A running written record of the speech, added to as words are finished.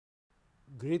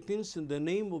Greetings in the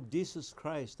name of Jesus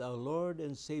Christ, our Lord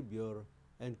and Savior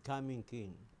and coming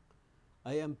King.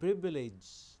 I am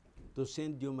privileged to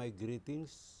send you my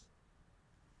greetings,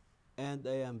 and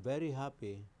I am very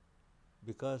happy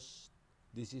because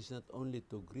this is not only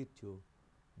to greet you,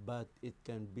 but it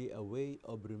can be a way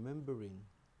of remembering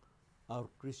our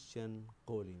Christian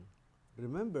calling.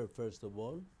 Remember, first of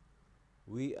all,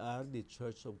 we are the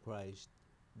Church of Christ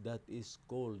that is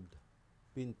called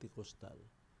Pentecostal.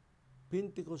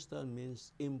 Pentecostal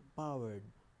means empowered.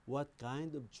 What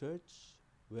kind of church?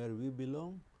 Where we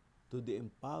belong? To the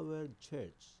empowered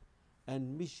church.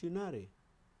 And missionary.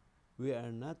 We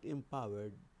are not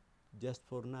empowered just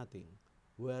for nothing.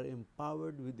 We are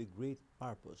empowered with a great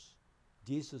purpose.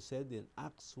 Jesus said in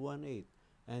Acts 1:8,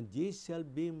 "And ye shall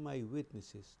be my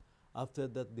witnesses. After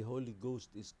that the Holy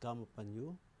Ghost is come upon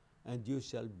you, and you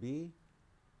shall be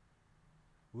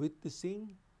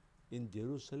witnessing in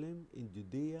Jerusalem, in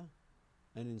Judea,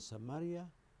 and in Samaria,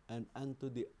 and unto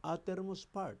the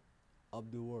uttermost part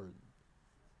of the world."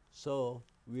 So,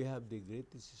 we have the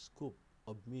greatest scope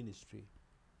of ministry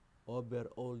over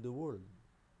all the world,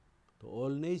 to all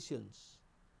nations.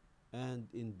 And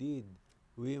indeed,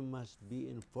 we must be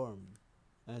informed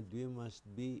and we must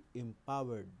be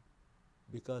empowered,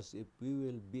 because if we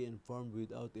will be informed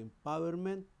without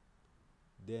empowerment,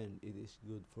 then it is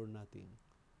good for nothing.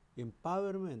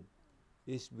 Empowerment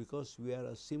is because we are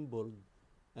assembled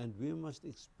and we must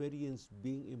experience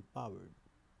being empowered.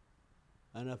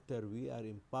 And after we are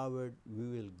empowered, we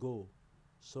will go.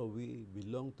 So we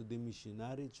belong to the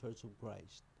missionary Church of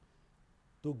Christ.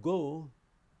 To go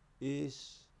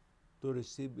is to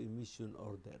receive a mission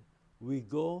order. We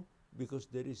go because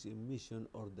there is a mission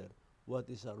order. What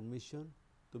is our mission?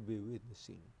 To be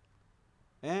witnessing.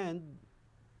 And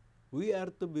we are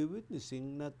to be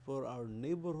witnessing not for our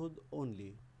neighborhood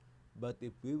only, but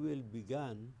if we will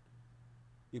begin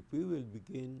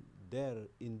there,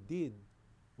 indeed,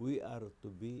 we are to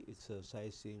be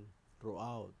exercising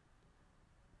throughout.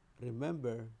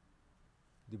 Remember,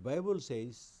 the Bible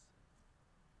says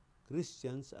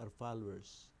Christians are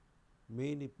followers.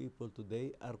 Many people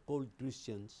today are called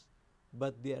Christians,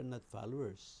 but they are not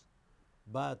followers.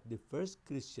 But the first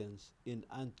Christians in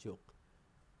Antioch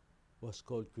was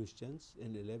called Christians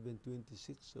in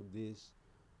 1126 of this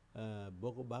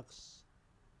book of Acts.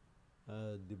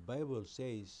 The Bible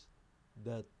says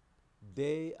that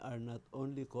they are not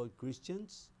only called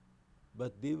Christians,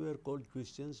 but they were called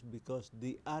Christians because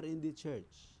they are in the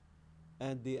church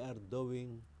and they are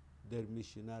doing their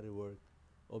missionary work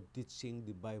of teaching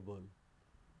the Bible.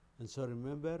 And so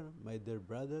remember, my dear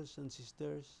brothers and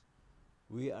sisters,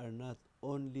 we are not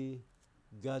only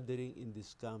gathering in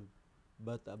this camp,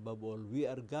 but above all, we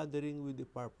are gathering with a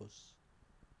purpose.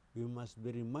 We must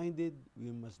be reminded,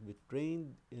 we must be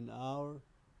trained in our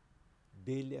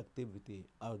daily activity.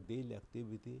 Our daily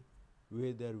activity,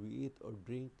 whether we eat or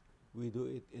drink, we do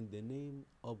it in the name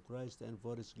of Christ and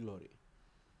for His glory.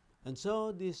 And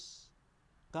so this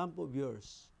camp of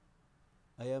yours,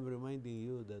 I am reminding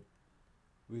you that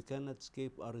we cannot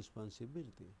escape our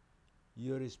responsibility.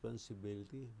 Your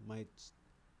responsibility might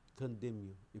condemn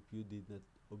you if you did not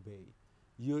obey.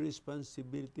 Your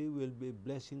responsibility will be a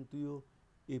blessing to you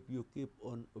if you keep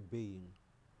on obeying.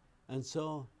 And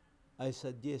so, I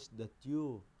suggest that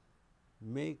you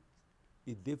make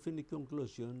a definite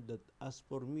conclusion that as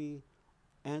for me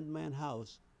and my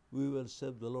house, we will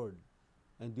serve the Lord.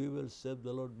 And we will serve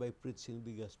the Lord by preaching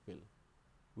the gospel.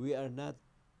 We are not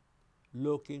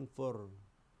looking to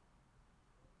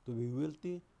be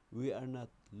wealthy. We are not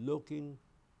looking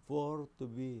for to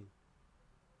be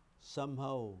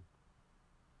somehow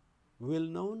well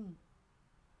known,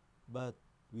 but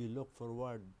we look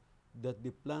forward that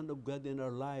the plan of God in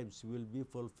our lives will be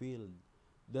fulfilled,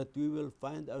 that we will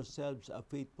find ourselves a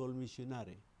faithful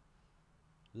missionary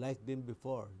like them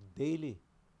before, daily,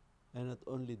 and not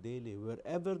only daily,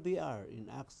 wherever they are. In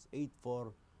Acts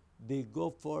 8:4, they go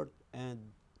forth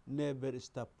and never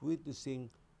stop witnessing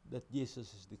that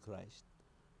Jesus is the Christ.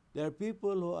 There are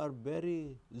people who are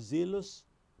very zealous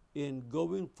in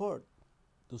going forth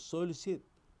to solicit,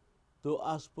 to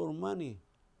ask for money,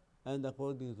 and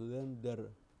according to them,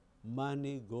 their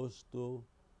money goes to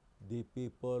the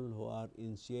people who are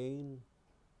insane,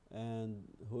 and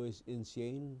who is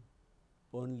insane,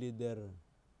 only their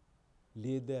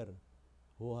leader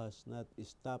who has not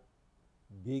stopped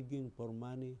begging for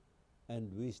money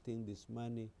and wasting this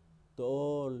money to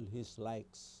all his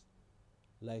likes,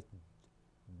 like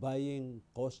buying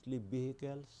costly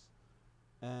vehicles,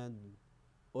 and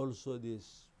also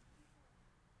this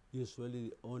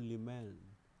usually only man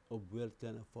of wealth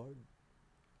can afford,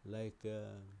 like a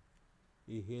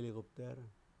helicopter,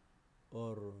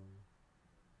 or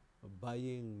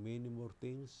buying many more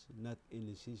things, not a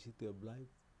necessity of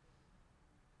life.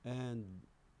 And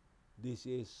this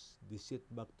is the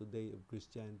setback today of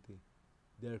Christianity.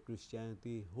 There are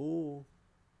Christianity who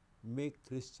make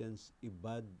Christians a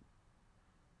bad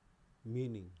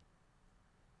meaning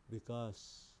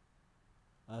because,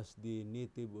 as the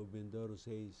native of Mindoro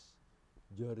says,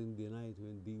 during the night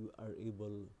when they are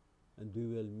able and we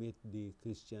will meet the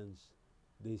Christians,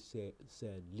 they said,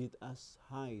 let us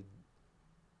hide,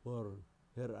 for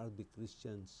here are the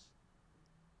Christians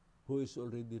who is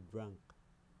already drunk,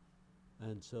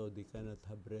 and so they cannot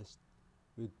have rest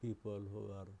with people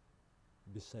who are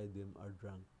beside them are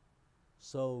drunk.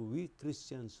 So we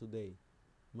Christians today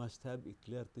must have a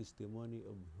clear testimony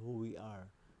of who we are.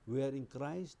 We are in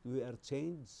Christ, we are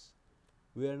changed.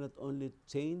 We are not only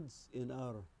changed in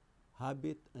our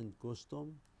habit and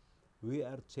custom, we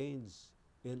are changed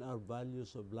in our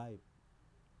values of life.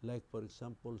 Like, for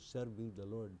example, serving the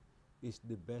Lord is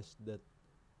the best that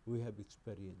we have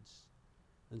experienced.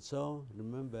 And so,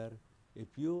 remember,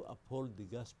 if you uphold the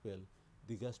gospel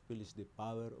is the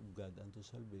power of God unto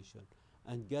salvation.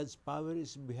 And God's power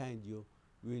is behind you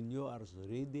when you are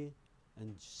ready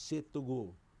and set to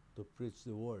go to preach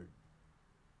the word.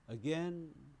 Again,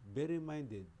 be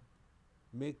reminded,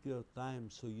 make your time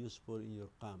so useful in your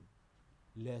camp.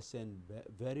 Listen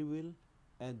very well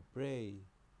and pray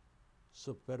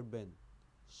so fervent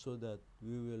so that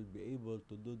we will be able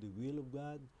to do the will of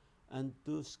God and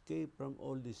to escape from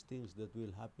all these things that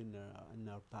will happen in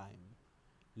our time.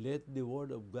 Let the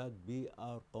word of God be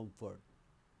our comfort,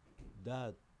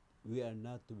 that we are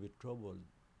not to be troubled.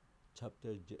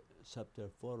 Chapter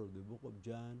 4 of the book of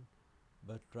John,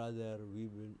 but rather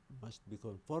must be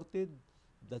comforted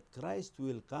that Christ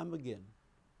will come again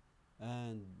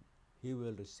and He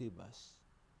will receive us.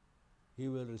 He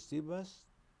will receive us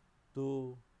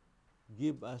to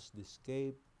give us the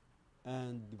escape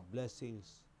and the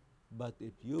blessings. But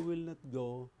if you will not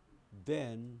go,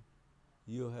 then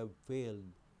you have failed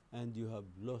and you have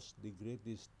lost the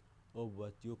greatest of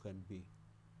what you can be.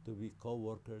 To be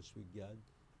co-workers with God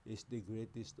is the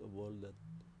greatest of all that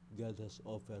God has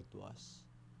offered to us.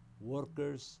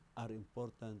 Workers are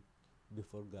important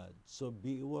before God. So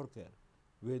be a worker,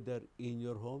 whether in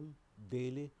your home,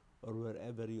 daily, or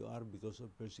wherever you are because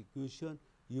of persecution.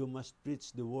 You must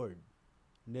preach the word,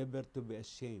 never to be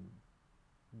ashamed.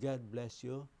 God bless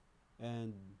you,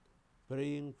 and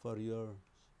praying for your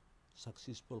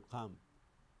successful camp.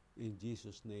 In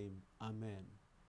Jesus' name, amen.